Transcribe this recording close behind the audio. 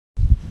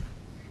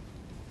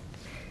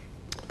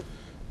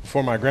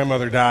Before my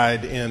grandmother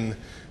died in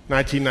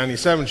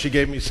 1997, she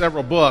gave me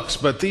several books,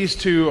 but these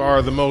two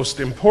are the most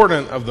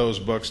important of those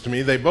books to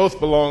me. They both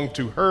belong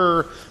to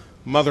her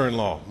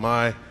mother-in-law,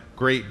 my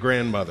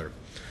great-grandmother.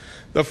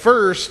 The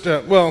first,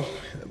 let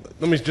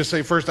me just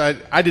say first,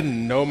 I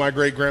didn't know my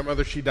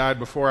great-grandmother. She died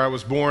before I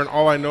was born.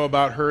 All I know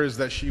about her is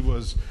that she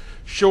was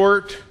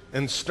short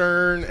and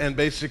stern and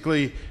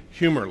basically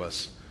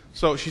humorless.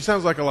 So she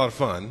sounds like a lot of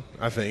fun,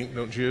 I think,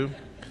 don't you?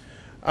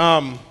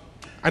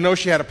 I know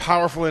she had a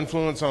powerful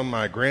influence on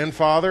my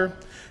grandfather,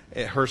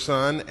 her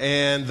son,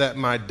 and that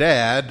my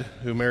dad,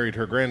 who married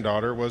her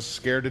granddaughter, was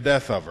scared to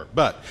death of her.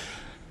 But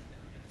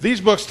these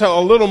books tell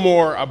a little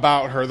more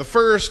about her. The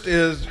first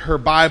is her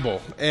Bible.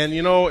 And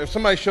you know, if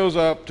somebody shows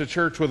up to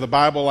church with a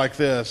Bible like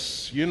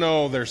this, you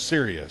know they're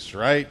serious,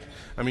 right?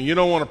 I mean, you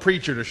don't want a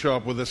preacher to show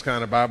up with this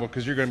kind of Bible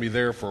because you're going to be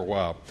there for a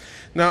while.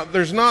 Now,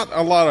 there's not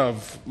a lot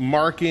of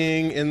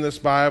marking in this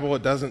Bible.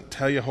 It doesn't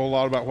tell you a whole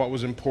lot about what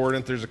was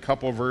important. There's a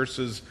couple of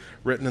verses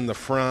written in the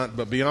front,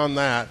 but beyond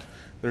that,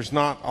 there's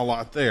not a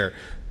lot there.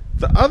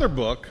 The other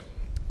book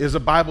is a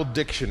Bible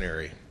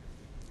dictionary.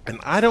 And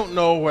I don't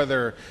know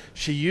whether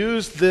she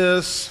used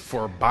this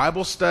for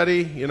Bible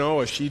study, you know,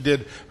 as she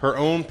did her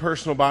own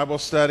personal Bible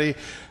study.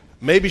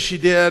 Maybe she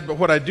did, but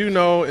what I do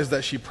know is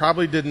that she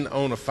probably didn't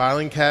own a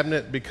filing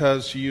cabinet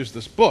because she used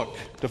this book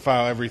to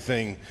file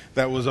everything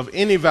that was of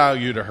any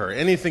value to her.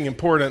 Anything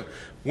important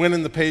went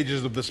in the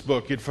pages of this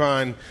book. You'd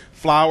find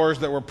flowers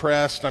that were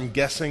pressed, I'm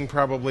guessing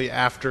probably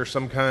after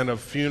some kind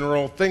of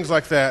funeral, things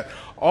like that,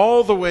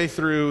 all the way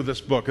through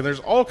this book. And there's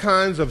all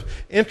kinds of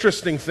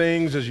interesting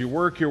things as you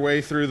work your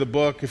way through the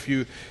book. If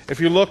you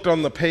looked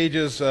on the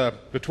pages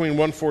between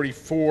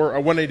 184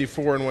 and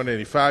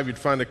 185, you'd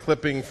find a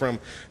clipping from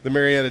the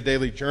Marietta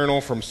Daily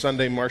Journal from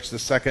Sunday, March the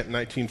 2nd,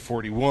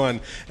 1941.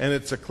 And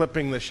it's a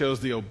clipping that shows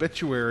the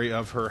obituary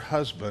of her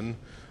husband,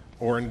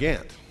 Orrin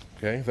Gant.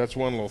 Okay, that's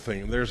one little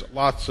thing. There's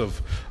lots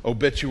of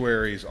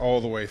obituaries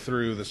all the way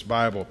through this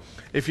Bible.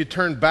 If you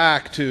turn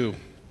back to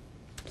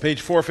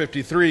page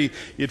 453,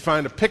 you'd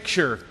find a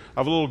picture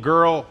of a little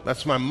girl.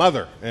 That's my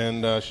mother,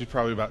 and she's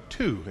probably about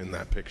 2 in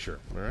that picture.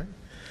 All right.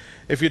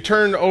 If you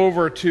turn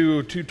over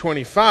to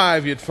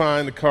 225, you'd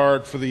find the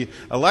card for the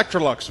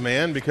Electrolux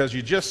man, because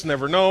you just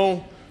never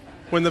know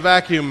when the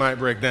vacuum might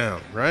break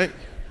down, right?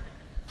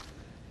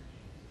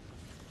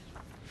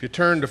 If you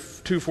turn to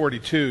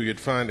 242, you'd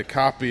find a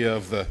copy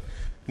of the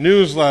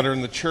newsletter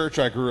in the church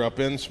I grew up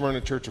in,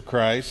 Smyrna Church of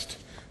Christ.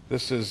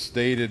 This is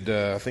dated,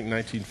 I think,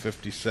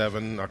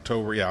 1957,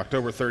 October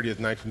 30th,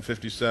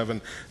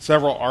 1957.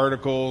 Several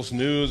articles,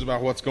 news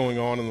about what's going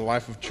on in the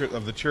life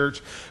of the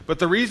church. But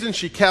the reason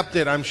she kept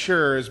it, I'm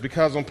sure, is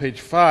because on page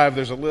 5,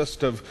 there's a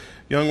list of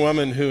young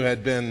women who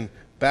had been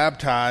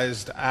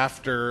baptized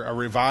after a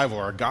revival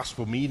or a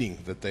gospel meeting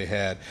that they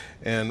had.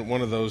 And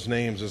one of those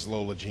names is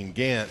Lola Jean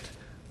Gant.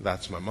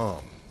 That's my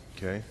mom,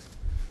 okay?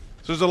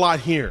 So there's a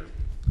lot here.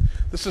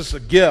 This is a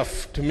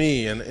gift to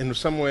me, and in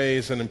some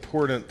ways an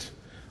important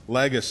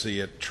legacy,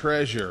 a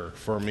treasure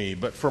for me.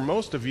 But for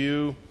most of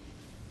you,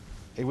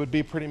 it would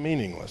be pretty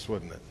meaningless,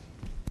 wouldn't it?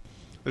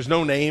 There's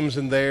no names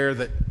in there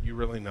that you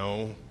really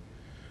know.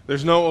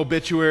 There's no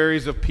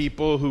obituaries of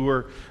people who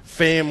were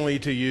family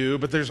to you,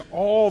 but there's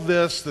all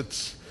this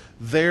that's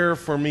there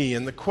for me.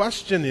 And the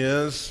question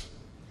is,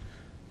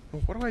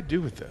 what do I do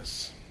with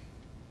this?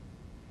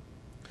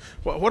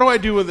 What do I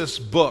do with this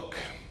book?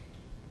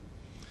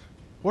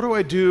 What do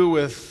I do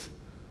with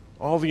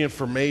all the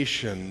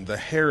information, the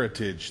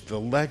heritage, the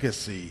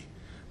legacy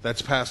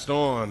that's passed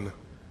on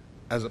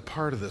as a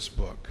part of this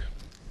book?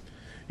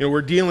 You know,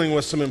 we're dealing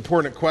with some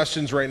important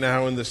questions right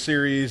now in the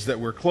series that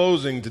we're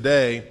closing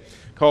today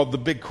called The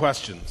Big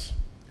Questions.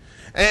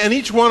 And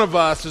each one of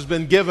us has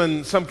been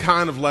given some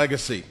kind of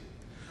legacy.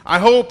 I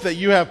hope that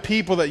you have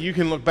people that you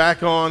can look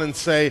back on and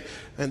say,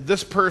 and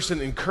this person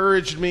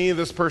encouraged me,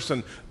 this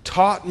person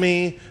taught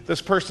me,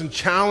 this person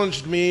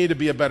challenged me to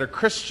be a better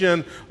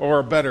Christian or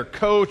a better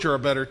coach or a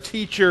better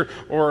teacher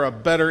or a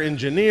better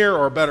engineer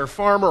or a better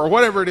farmer or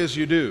whatever it is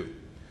you do.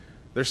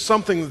 There's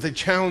something that they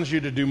challenged you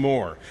to do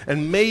more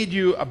and made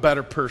you a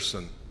better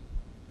person.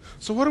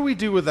 So what do we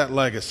do with that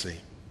legacy?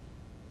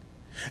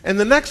 And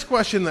the next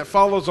question that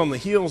follows on the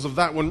heels of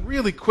that one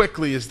really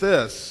quickly is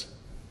this: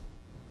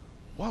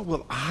 what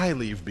will I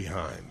leave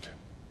behind?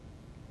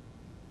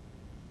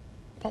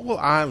 What will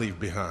I leave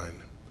behind?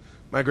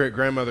 My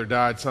great-grandmother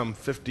died some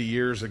 50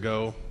 years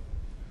ago.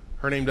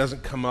 Her name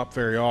doesn't come up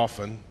very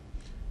often.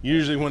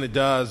 Usually when it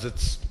does,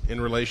 it's in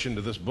relation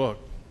to this book.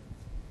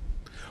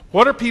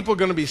 What are people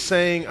going to be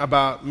saying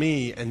about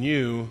me and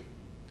you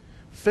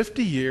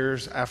 50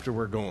 years after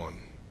we're gone?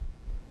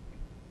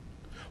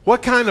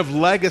 What kind of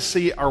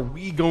legacy are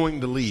we going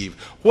to leave?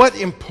 What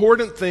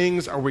important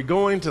things are we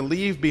going to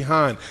leave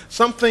behind?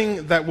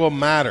 Something that will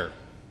matter.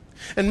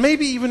 And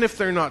maybe even if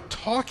they're not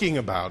talking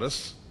about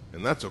us,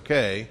 and that's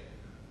okay,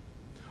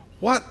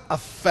 what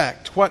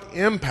effect, what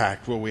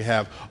impact will we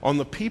have on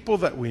the people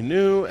that we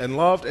knew and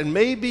loved, and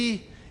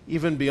maybe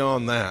even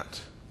beyond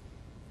that,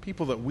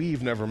 people that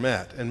we've never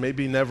met and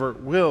maybe never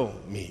will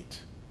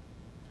meet?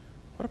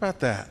 What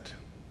about that?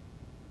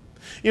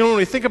 You know, when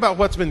we think about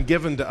what's been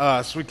given to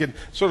us, we can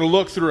sort of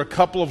look through a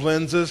couple of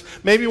lenses.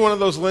 Maybe one of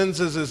those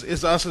lenses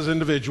is us as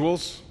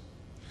individuals.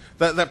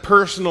 That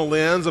personal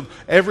lens of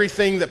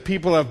everything that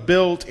people have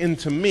built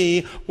into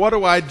me. What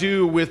do I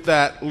do with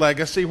that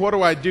legacy? What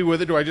do I do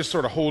with it? Do I just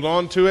sort of hold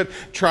on to it,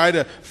 try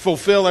to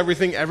fulfill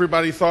everything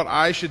everybody thought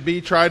I should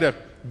be, try to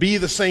be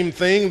the same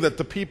thing that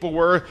the people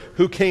were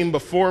who came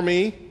before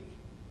me?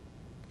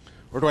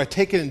 Or do I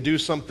take it and do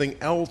something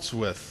else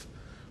with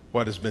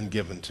what has been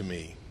given to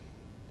me?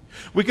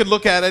 We could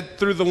look at it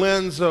through the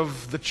lens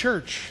of the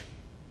church,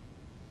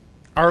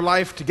 our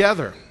life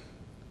together.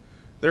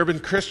 There have been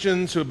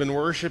Christians who have been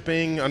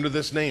worshiping under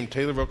this name,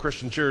 Taylorville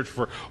Christian Church,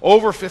 for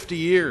over 50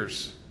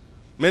 years.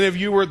 Many of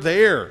you were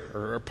there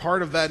or are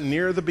part of that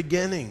near the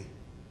beginning.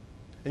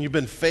 And you've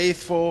been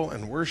faithful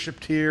and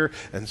worshiped here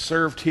and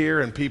served here,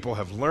 and people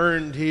have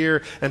learned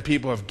here, and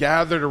people have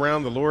gathered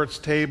around the Lord's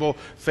table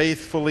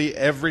faithfully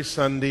every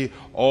Sunday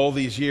all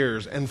these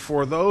years. And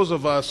for those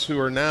of us who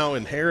are now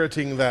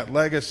inheriting that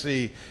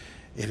legacy,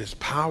 it is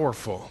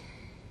powerful.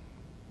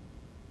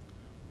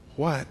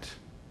 What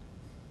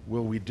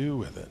will we do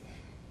with it?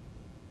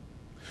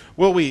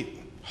 Will we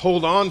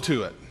hold on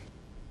to it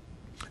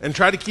and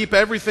try to keep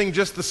everything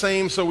just the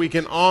same so we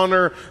can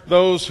honor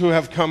those who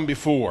have come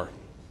before?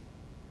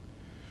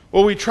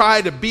 Will we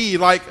try to be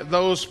like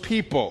those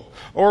people?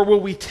 Or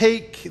will we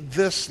take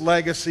this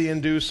legacy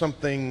and do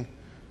something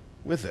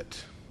with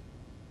it?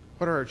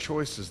 What are our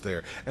choices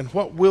there? And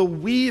what will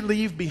we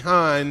leave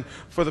behind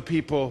for the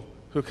people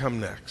who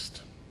come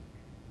next?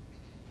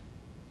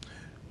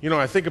 You know,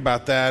 I think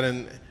about that,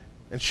 and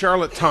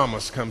Charlotte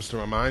Thomas comes to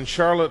my mind.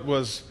 Charlotte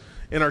was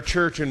in our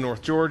church in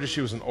North Georgia.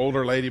 She was an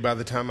older lady by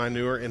the time I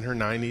knew her, in her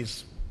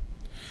 90s.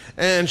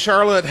 And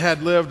Charlotte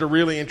had lived a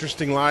really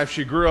interesting life.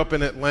 She grew up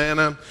in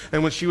Atlanta,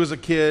 and when she was a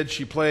kid,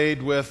 she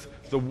played with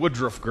the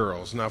Woodruff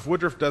girls. Now, if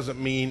Woodruff doesn't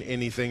mean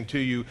anything to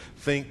you,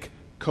 think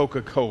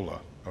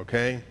Coca-Cola,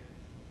 okay?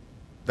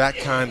 That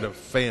kind of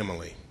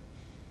family.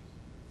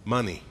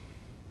 Money.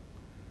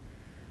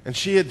 And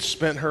she had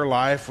spent her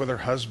life with her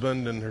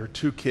husband and her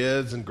 2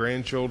 kids and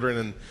grandchildren.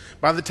 And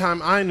by the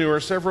time I knew her,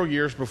 several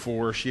years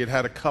before, she had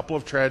had a couple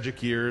of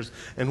tragic years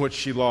in which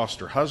she lost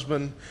her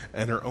husband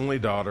and her only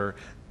daughter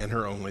and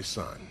her only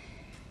son.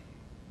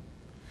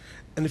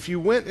 And if you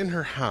went in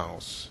her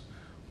house,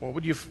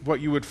 what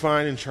you would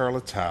find in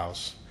Charlotte's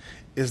house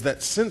is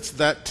that since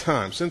that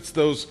time, since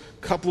those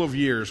couple of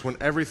years when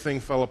everything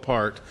fell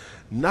apart,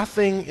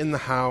 nothing in the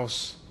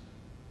house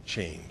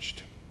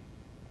changed.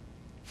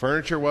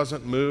 Furniture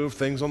wasn't moved.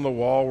 Things on the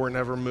wall were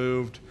never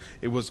moved.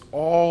 It was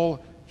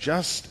all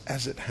just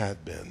as it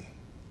had been.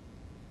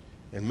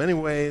 In many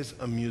ways,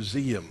 a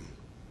museum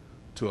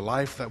to a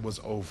life that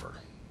was over.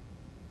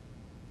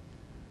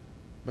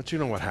 But you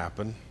know what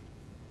happened.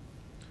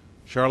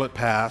 Charlotte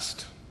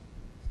passed.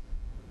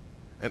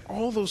 And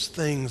all those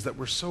things that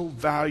were so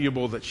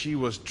valuable that she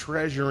was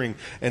treasuring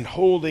and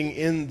holding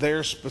in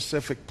their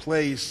specific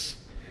place,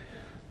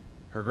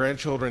 her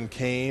grandchildren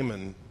came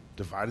and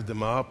divided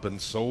them up and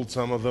sold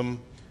some of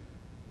them,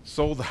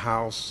 sold the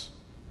house,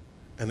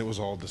 and it was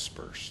all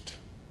dispersed.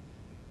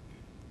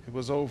 It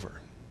was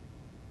over.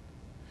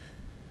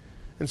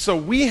 And so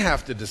we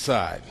have to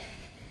decide,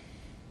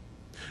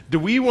 do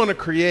we want to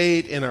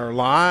create in our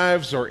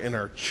lives or in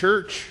our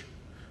church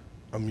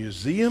a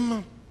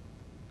museum,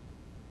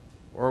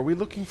 or are we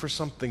looking for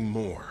something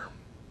more?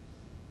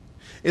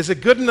 Is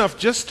it good enough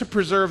just to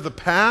preserve the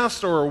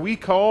past, or are we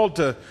called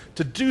to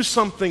do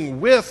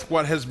something with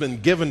what has been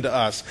given to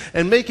us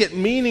and make it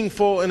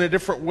meaningful in a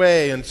different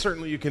way? And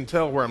certainly you can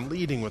tell where I'm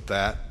leading with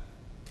that.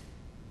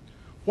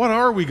 What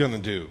are we going to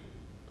do?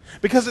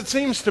 Because it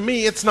seems to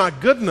me it's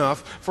not good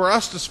enough for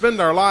us to spend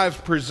our lives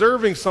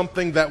preserving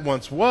something that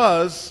once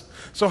was.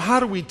 So how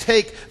do we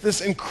take this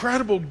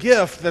incredible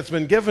gift that's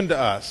been given to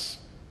us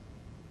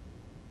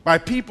by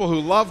people who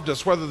loved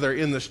us, whether they're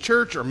in this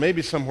church or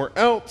maybe somewhere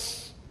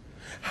else?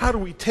 How do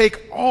we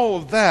take all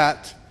of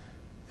that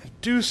and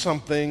do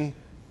something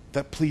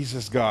that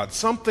pleases God?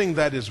 Something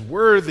that is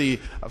worthy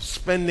of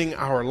spending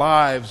our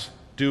lives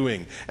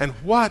doing. And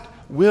what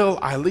will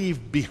I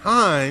leave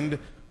behind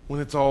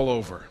when it's all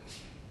over?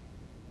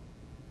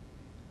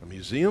 A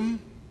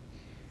museum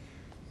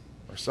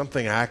or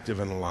something active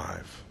and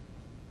alive?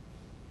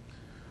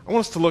 I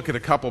want us to look at a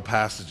couple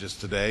passages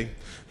today.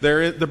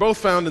 They're both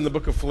found in the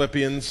book of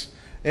Philippians.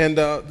 And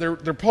they're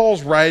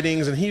Paul's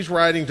writings, and he's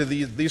writing to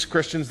these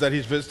Christians that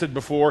he's visited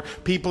before,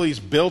 people he's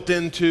built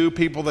into,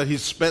 people that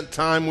he's spent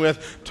time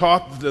with,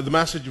 taught the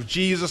message of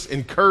Jesus,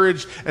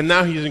 encouraged, and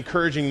now he's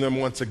encouraging them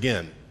once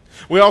again.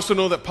 We also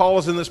know that Paul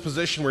is in this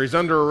position where he's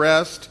under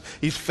arrest,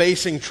 he's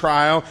facing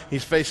trial,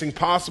 he's facing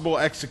possible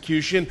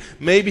execution,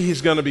 maybe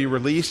he's going to be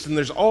released, and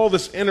there's all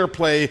this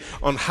interplay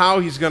on how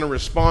he's going to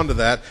respond to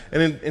that.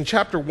 And in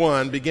chapter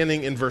 1,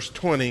 beginning in verse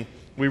 20,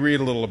 we read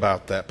a little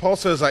about that. Paul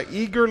says, I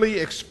eagerly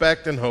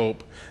expect and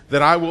hope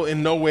that I will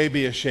in no way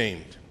be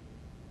ashamed.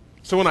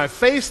 So when I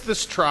face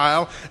this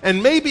trial,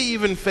 and maybe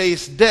even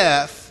face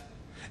death,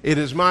 it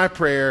is my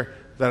prayer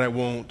that I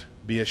won't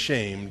be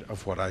ashamed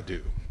of what I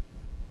do.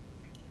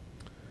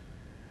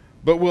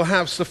 but will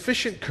have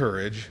sufficient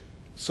courage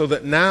so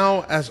that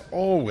now, as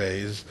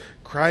always,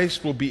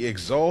 Christ will be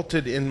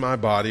exalted in my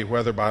body,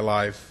 whether by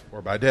life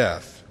or by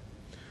death.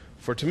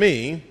 For to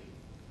me,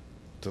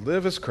 to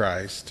live is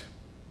Christ,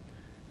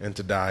 and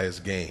to die is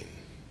gain.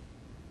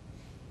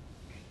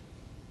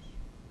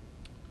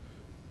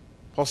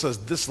 Paul says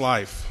this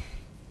life,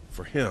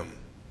 for him,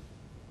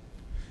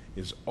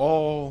 is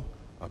all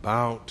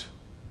about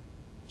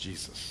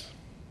Jesus.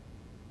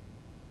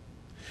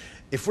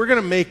 If we're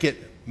going to make it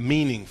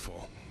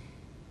meaningful,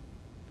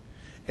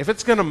 if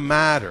it's going to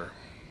matter,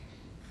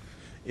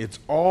 it's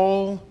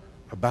all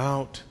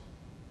about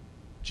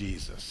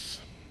Jesus.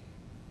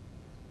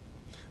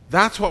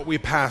 That's what we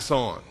pass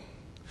on.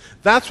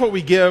 That's what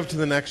we give to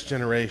the next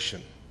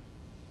generation.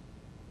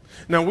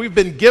 Now, we've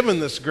been given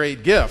this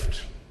great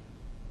gift,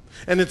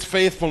 and it's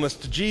faithfulness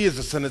to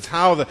Jesus, and it's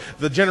how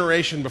the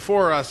generation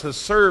before us has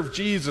served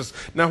Jesus.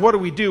 Now, what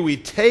do? We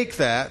take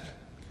that,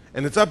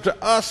 and it's up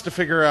to us to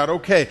figure out,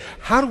 okay,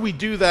 how do we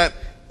do that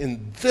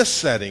in this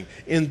setting,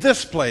 in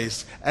this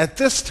place, at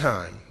this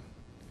time,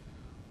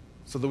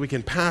 so that we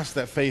can pass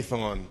that faith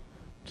on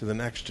to the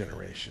next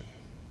generation?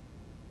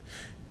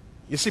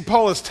 You see,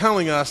 Paul is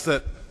telling us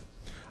that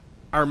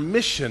our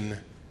mission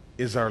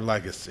is our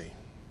legacy.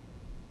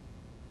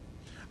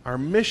 Our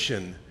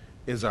mission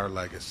is our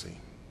legacy.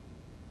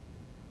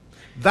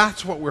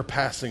 That's what we're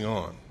passing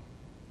on.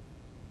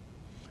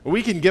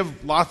 We can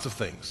give lots of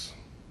things,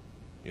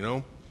 you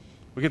know.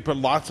 We can put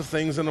lots of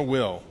things in a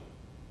will.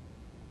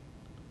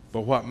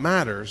 But what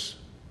matters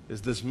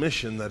is this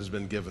mission that has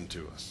been given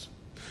to us.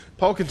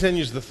 Paul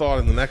continues the thought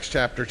in the next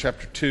chapter,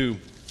 chapter 2,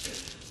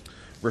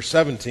 verse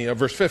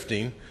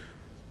 15.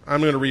 I'm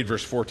going to read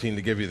verse 14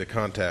 to give you the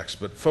context,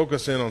 but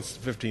focus in on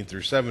 15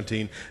 through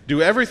 17.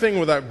 Do everything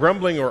without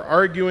grumbling or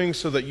arguing,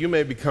 so that you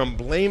may become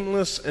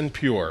blameless and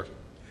pure,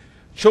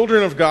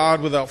 children of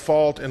God without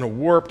fault in a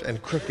warped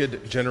and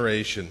crooked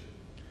generation.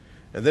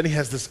 And then he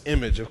has this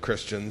image of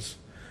Christians.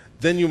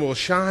 Then you will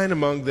shine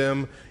among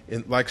them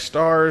like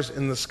stars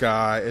in the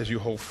sky as you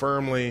hold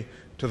firmly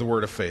to the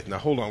word of faith. Now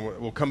hold on,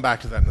 we'll come back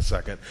to that in a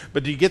second.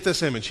 But do you get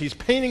this image? He's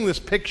painting this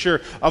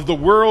picture of the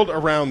world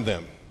around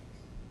them.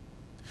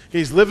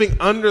 He's living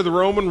under the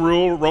Roman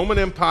rule, Roman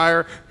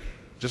Empire,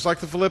 just like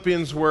the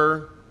Philippians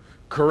were.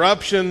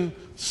 Corruption,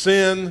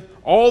 sin,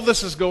 all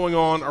this is going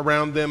on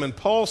around them. And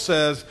Paul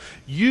says,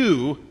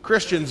 you,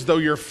 Christians, though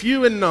you're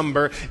few in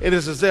number, it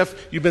is as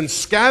if you've been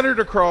scattered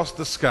across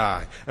the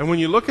sky. And when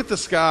you look at the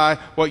sky,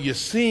 what you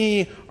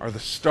see are the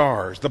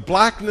stars. The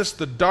blackness,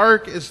 the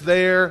dark is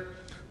there,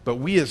 but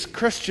we as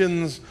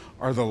Christians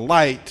are the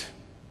light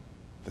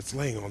that's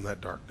laying on that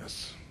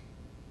darkness.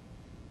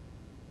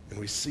 And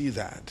we see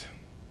that.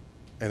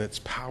 And it's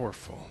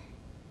powerful.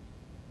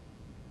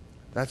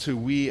 That's who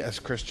we as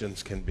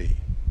Christians can be.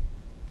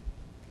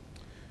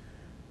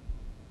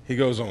 He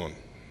goes on.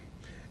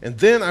 And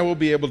then I will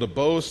be able to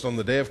boast on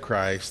the day of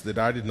Christ that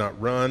I did not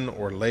run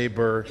or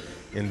labor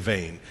in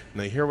vain.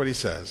 Now you hear what he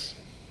says.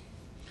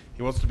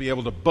 He wants to be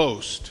able to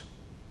boast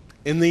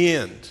in the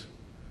end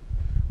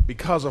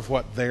because of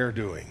what they're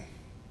doing.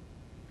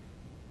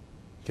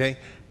 Okay?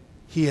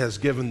 He has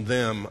given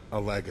them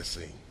a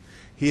legacy.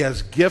 He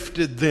has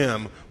gifted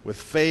them with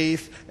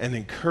faith and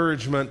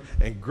encouragement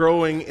and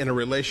growing in a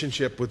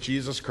relationship with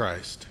Jesus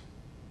Christ.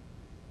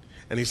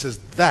 And he says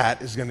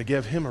that is going to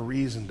give him a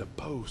reason to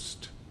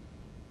boast,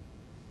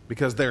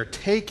 because they're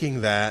taking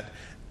that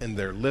and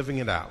they're living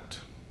it out.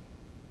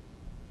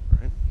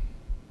 Right?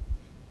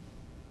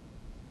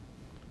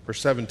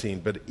 Verse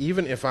 17, but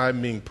even if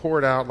I'm being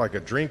poured out like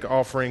a drink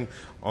offering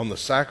on the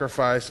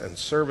sacrifice and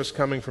service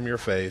coming from your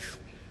faith,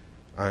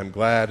 I am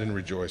glad and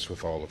rejoice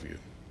with all of you.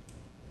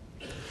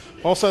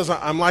 Paul says,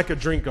 I'm like a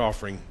drink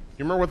offering.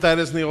 You remember what that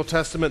is in the Old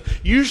Testament?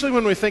 Usually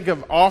when we think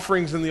of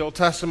offerings in the Old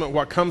Testament,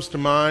 what comes to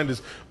mind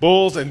is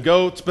bulls and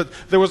goats, but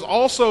there was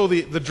also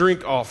the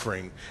drink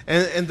offering.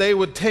 And they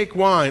would take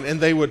wine and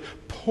they would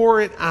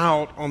pour it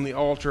out on the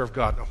altar of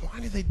God. Now,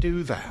 why do they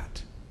do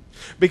that?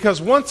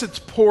 Because once it's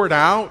poured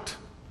out,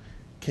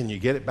 can you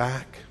get it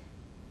back?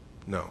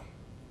 No.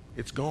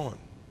 It's gone.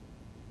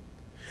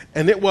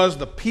 And it was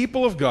the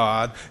people of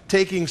God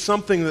taking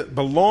something that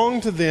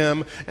belonged to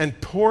them and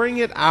pouring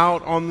it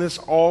out on this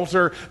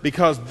altar,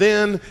 because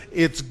then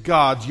it's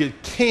God's. You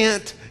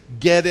can't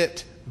get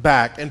it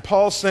back. And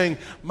Paul's saying,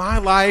 my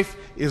life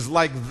is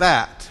like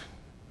that.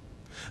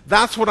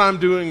 That's what I'm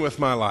doing with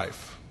my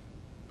life.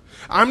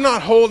 I'm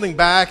not holding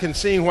back and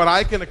seeing what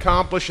I can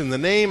accomplish in the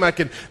name I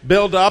can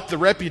build up, the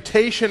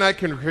reputation I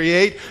can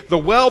create, the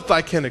wealth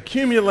I can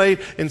accumulate.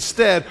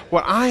 Instead,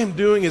 what I am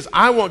doing is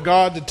I want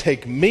God to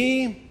take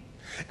me,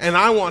 and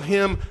I want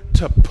him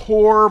to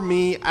pour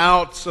me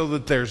out so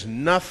that there's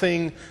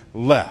nothing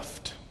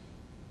left.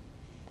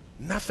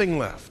 Nothing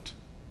left.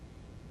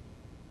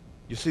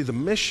 You see, the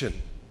mission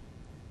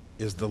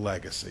is the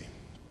legacy.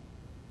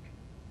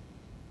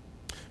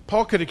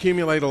 Paul could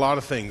accumulate a lot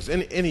of things.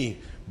 Any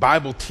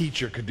Bible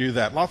teacher could do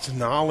that. Lots of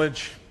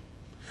knowledge.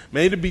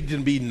 Maybe to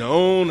be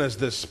known as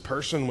this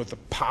person with the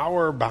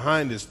power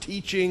behind his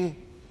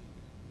teaching.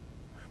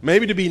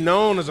 maybe to be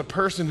known as a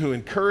person who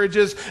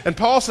encourages. And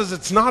Paul says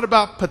it's not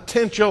about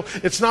potential.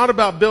 It's not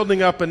about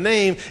building up a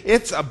name.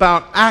 It's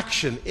about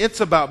action.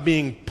 It's about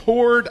being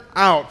poured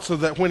out so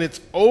that when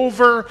it's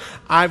over,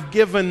 I've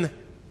given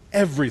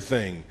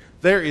everything.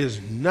 There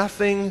is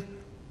nothing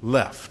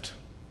left.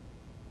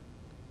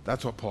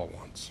 That's what Paul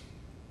wants.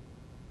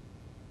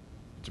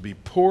 To be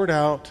poured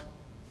out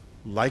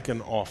like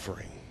an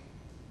offering.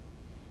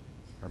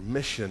 Our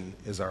mission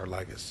is our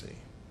legacy.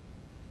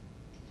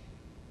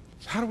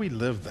 So how do we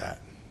live that?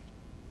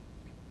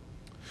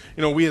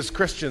 You know, we as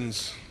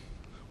Christians,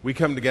 we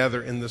come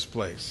together in this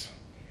place.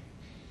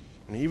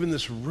 And even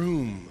this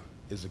room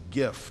is a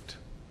gift,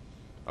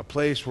 a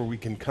place where we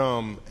can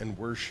come and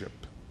worship.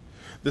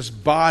 This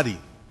body,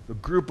 the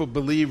group of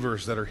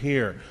believers that are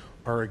here,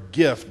 are a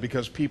gift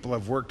because people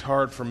have worked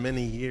hard for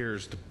many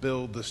years to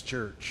build this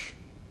church.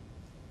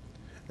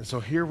 And so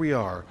here we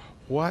are.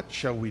 What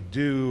shall we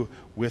do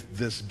with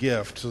this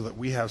gift so that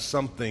we have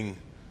something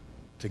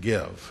to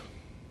give?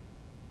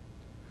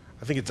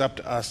 I think it's up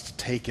to us to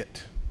take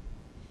it.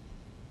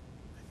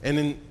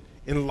 And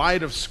in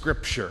light of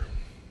Scripture,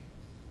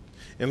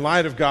 in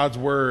light of God's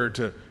Word,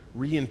 to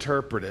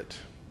reinterpret it,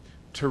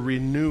 to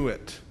renew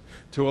it,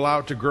 to allow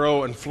it to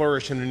grow and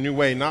flourish in a new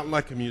way, not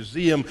like a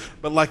museum,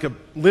 but like a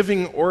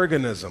living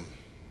organism,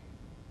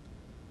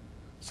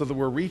 so that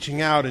we're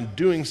reaching out and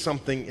doing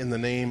something in the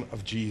name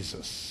of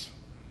Jesus.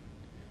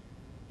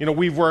 You know,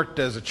 we've worked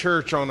as a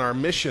church on our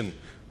mission.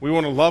 We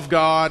want to love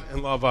God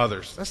and love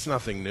others. That's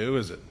nothing new,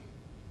 is it?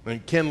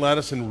 And Ken led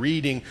us in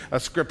reading a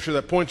scripture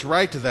that points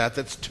right to that.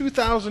 That's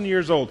 2,000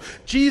 years old.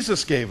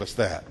 Jesus gave us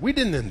that. We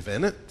didn't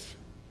invent it.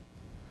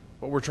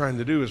 What we're trying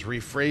to do is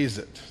rephrase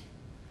it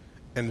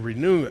and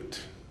renew it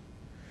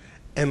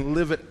and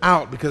live it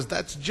out, because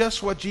that's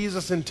just what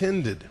Jesus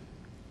intended.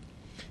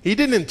 He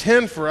didn't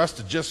intend for us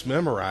to just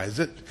memorize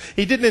it.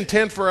 He didn't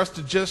intend for us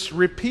to just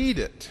repeat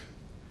it.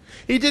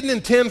 He didn't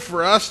intend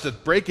for us to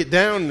break it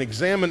down and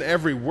examine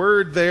every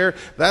word there.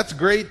 That's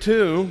great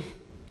too.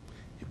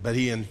 But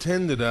he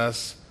intended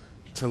us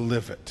to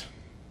live it.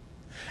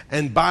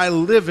 And by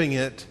living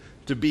it,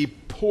 to be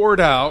poured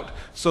out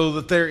so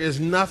that there is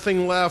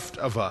nothing left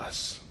of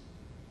us.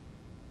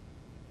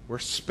 We're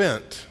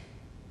spent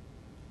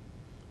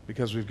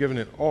because we've given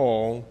it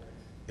all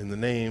in the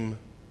name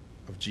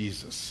of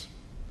Jesus.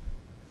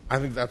 I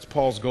think that's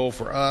Paul's goal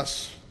for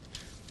us,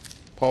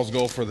 Paul's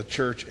goal for the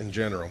church in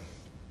general.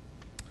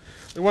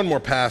 There's one more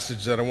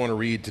passage that I want to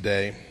read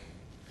today.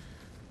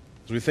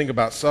 As we think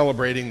about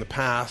celebrating the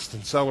past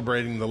and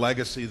celebrating the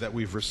legacy that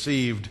we've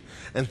received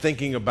and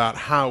thinking about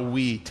how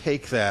we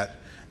take that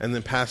and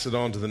then pass it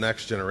on to the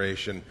next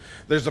generation.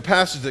 There's a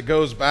passage that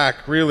goes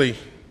back really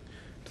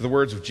to the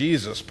words of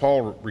Jesus.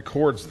 Paul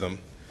records them.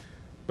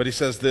 But he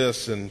says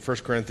this in 1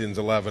 Corinthians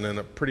 11 in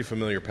a pretty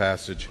familiar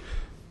passage.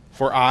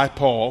 For I,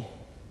 Paul,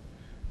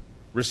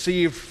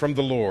 received from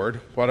the Lord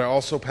what I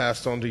also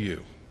passed on to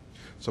you.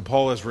 So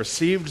Paul has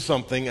received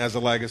something as a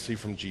legacy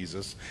from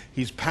Jesus.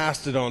 He's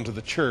passed it on to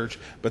the church.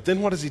 But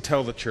then what does he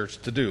tell the church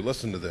to do?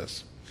 Listen to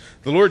this.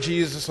 The Lord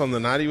Jesus, on the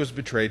night he was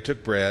betrayed,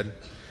 took bread,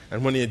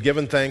 and when he had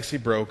given thanks, he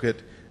broke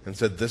it and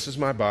said, "This is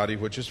my body,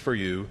 which is for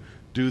you.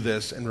 Do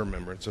this in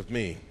remembrance of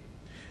me."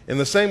 In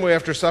the same way,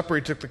 after supper,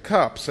 he took the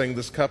cup, saying,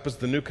 "This cup is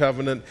the new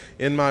covenant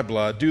in my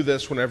blood. Do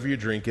this whenever you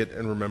drink it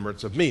in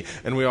remembrance of me."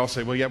 And we all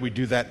say, well, yeah, we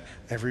do that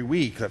every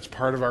week. That's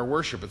part of our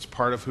worship. It's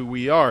part of who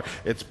we are.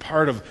 It's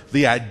part of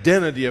the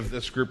identity of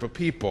this group of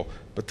people.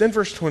 But then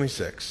verse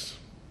 26,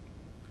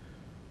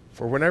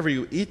 for whenever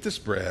you eat this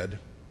bread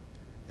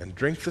and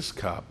drink this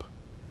cup,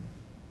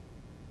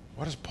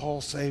 what does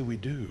Paul say we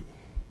do?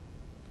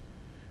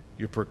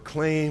 You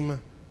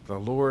proclaim the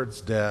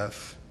Lord's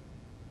death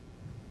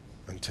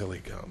until he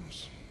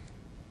comes.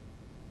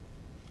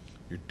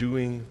 You're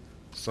doing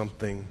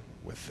something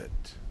with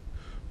it.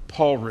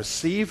 Paul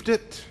received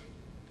it.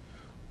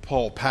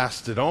 Paul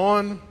passed it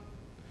on.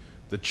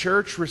 The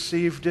church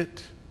received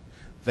it.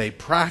 They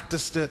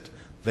practiced it.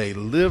 They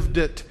lived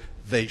it.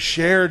 They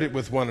shared it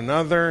with one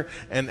another.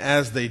 And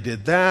as they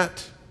did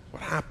that,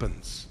 what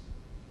happens?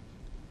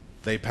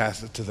 They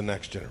pass it to the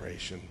next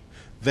generation.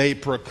 They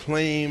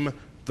proclaim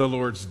the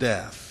Lord's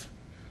death.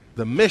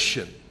 The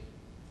mission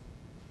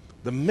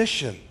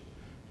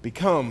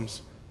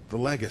becomes the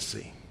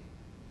legacy.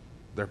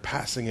 They're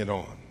passing it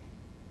on.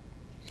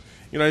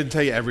 You know, I didn't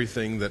tell you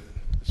everything that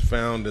is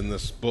found in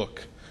this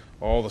book,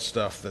 all the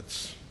stuff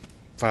that's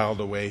filed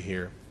away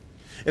here.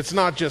 It's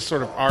not just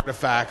sort of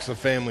artifacts of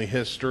family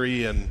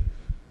history and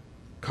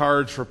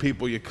cards for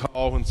people you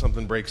call when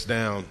something breaks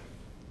down.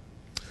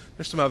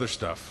 There's some other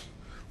stuff.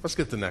 Let's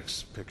get the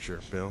next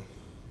picture, Bill.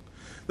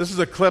 This is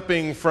a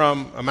clipping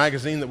from a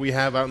magazine that we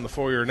have out in the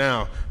foyer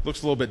now.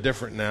 Looks a little bit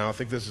different now. I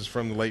think this is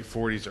from the late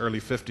 40s,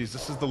 early 50s.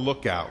 This is The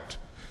Lookout.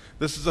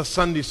 This is a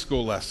Sunday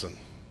school lesson.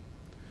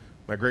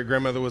 My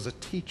great-grandmother was a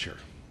teacher,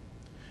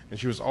 and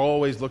she was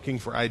always looking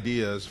for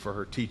ideas for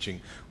her teaching.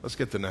 Let's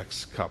get the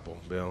next couple,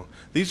 Bill.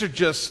 These are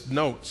just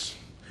notes,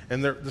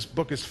 and this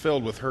book is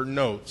filled with her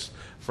notes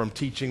from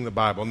teaching the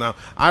Bible. Now,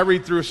 I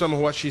read through some of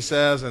what she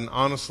says, and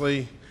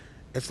honestly,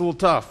 It's a little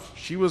tough.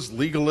 She was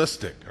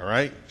legalistic, all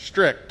right?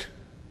 Strict,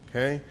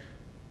 okay?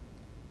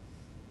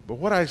 But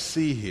what I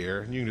see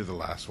here, and you can do the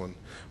last one,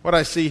 what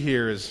I see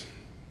here is,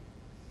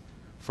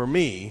 for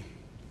me,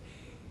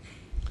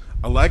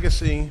 a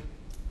legacy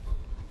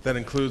that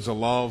includes a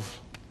love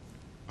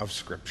of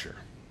Scripture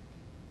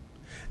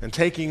and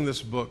taking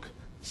this book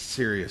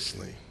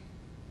seriously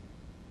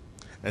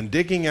and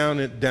digging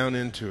down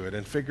into it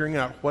and figuring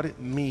out what it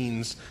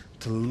means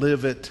to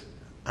live it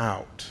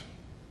out.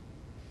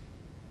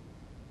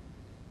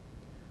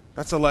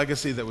 That's a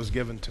legacy that was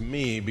given to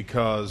me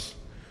because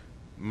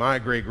my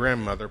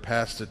great-grandmother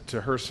passed it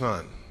to her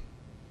son,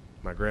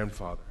 my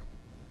grandfather.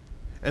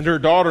 And her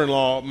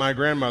daughter-in-law, my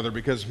grandmother,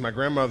 because my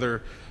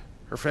grandmother,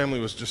 her family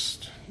was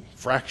just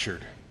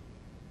fractured.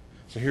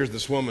 So here's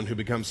this woman who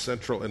becomes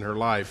central in her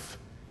life.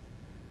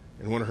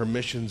 And one of her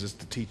missions is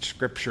to teach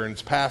Scripture. And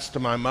it's passed to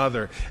my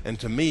mother and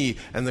to me.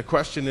 And the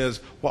question is,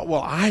 what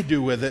will I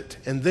do with it?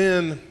 And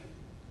then,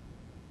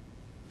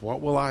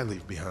 what will I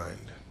leave behind?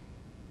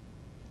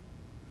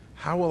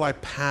 How will I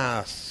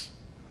pass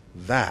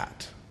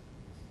that?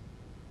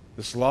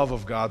 This love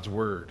of God's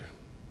Word.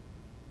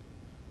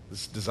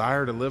 This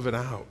desire to live it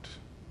out.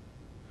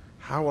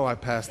 How will I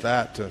pass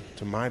that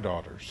to my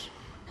daughters?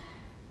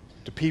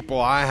 To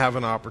people I have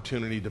an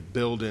opportunity to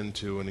build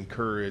into and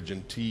encourage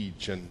and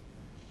teach and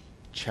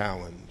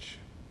challenge.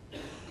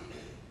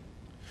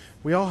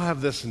 We all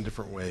have this in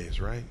different ways,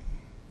 right?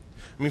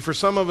 I mean, for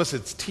some of us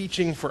it's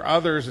teaching, for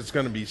others it's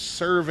going to be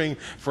serving,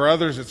 for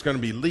others it's going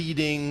to be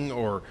leading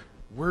or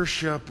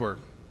worship or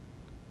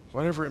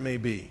whatever it may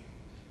be.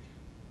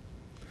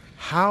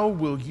 How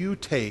will you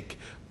take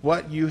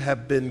what you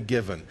have been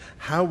given?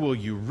 How will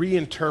you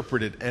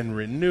reinterpret it and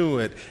renew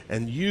it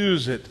and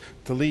use it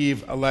to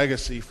leave a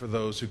legacy for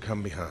those who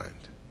come behind?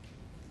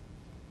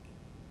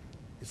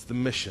 It's the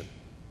mission.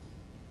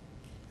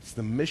 It's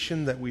the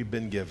mission that we've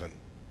been given.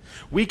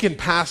 We can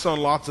pass on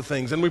lots of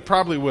things, and we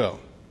probably will.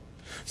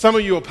 Some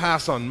of you will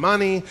pass on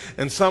money,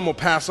 and some will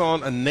pass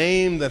on a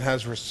name that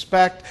has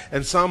respect,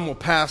 and some will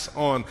pass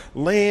on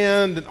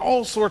land and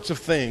all sorts of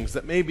things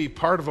that may be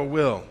part of a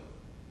will.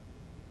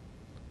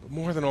 But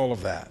more than all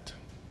of that,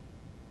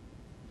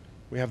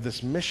 we have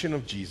this mission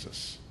of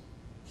Jesus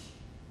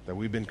that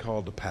we've been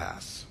called to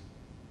pass.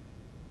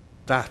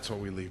 That's what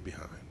we leave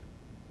behind.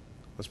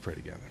 Let's pray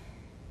together.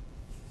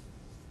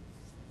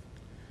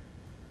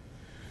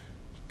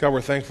 God,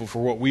 we're thankful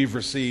for what we've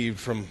received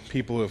from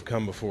people who have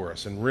come before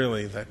us, and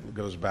really that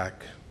goes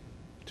back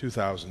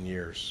 2,000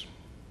 years.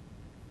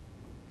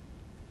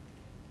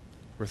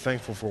 We're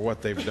thankful for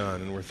what they've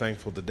done, and we're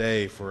thankful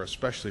today for,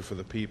 especially for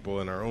the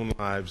people in our own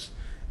lives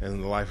and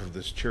in the life of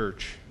this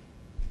church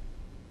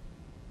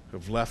who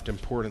have left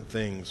important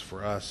things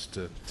for us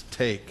to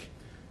take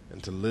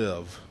and to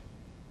live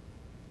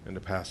and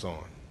to pass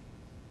on.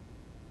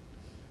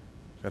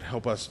 God,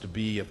 help us to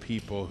be a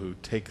people who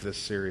take this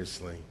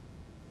seriously.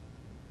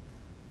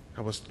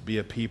 Help us to be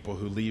a people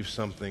who leave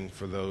something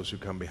for those who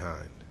come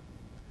behind.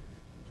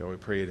 God, we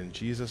pray it in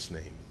Jesus'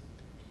 name.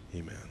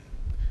 Amen.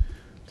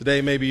 Today,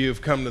 maybe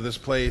you've come to this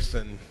place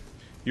and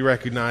you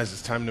recognize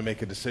it's time to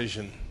make a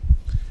decision.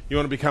 You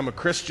want to become a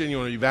Christian, you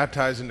want to be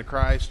baptized into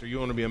Christ, or you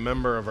want to be a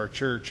member of our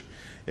church.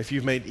 If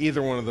you've made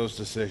either one of those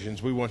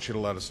decisions, we want you to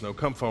let us know.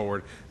 Come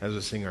forward as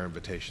we sing our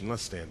invitation.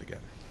 Let's stand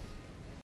together.